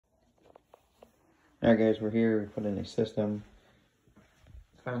Alright guys, we're here, we put in a system.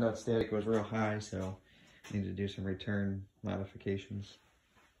 Found out static was real high, so need to do some return modifications.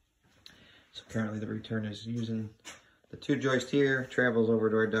 So currently the return is using the two joists here, travels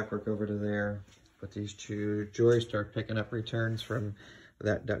over to our ductwork over to there. But these two joists are picking up returns from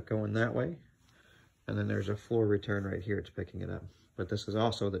that duct going that way. And then there's a floor return right here, it's picking it up. But this is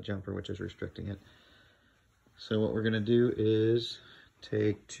also the jumper, which is restricting it. So what we're gonna do is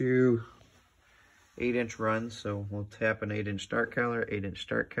take two 8-inch runs, so we'll tap an 8-inch start collar, 8-inch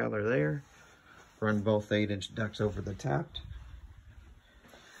start collar there. Run both 8-inch ducts over the top.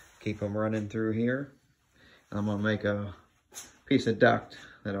 Keep them running through here. And I'm gonna make a piece of duct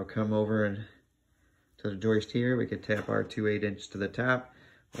that'll come over and to the joist here. We could tap our two 8-inch to the top.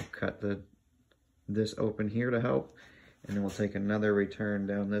 We'll cut this open here to help, and then we'll take another return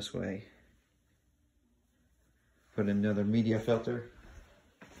down this way. Put in another media filter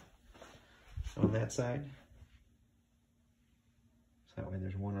on that side. So that way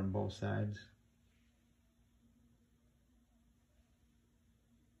there's one on both sides.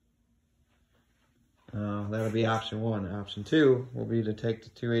 That'll be option one. Option two will be to take the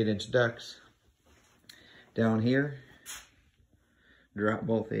two 8-inch ducts down here, drop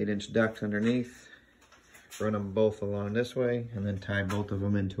both 8-inch ducts underneath, run them both along this way, and then tie both of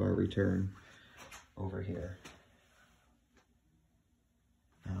them into our return over here.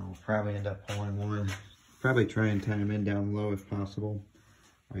 Now we'll probably end up pulling one. Probably try and tie them in down low if possible,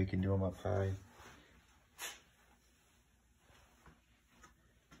 or you can do them up high.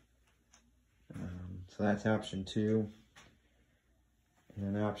 So that's option two.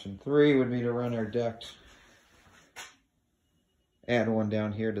 And then option three would be to run our duct, add one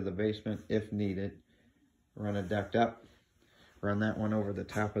down here to the basement if needed. Run a duct up, run that one over the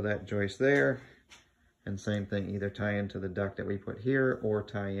top of that joist there, and same thing, either tie into the duct that we put here or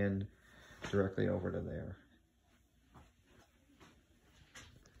tie in directly over to there.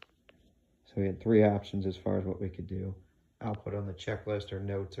 So we had three options as far as what we could do. I'll put on the checklist or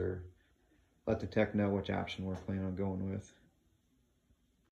notes, or let the tech know which option we're planning on going with.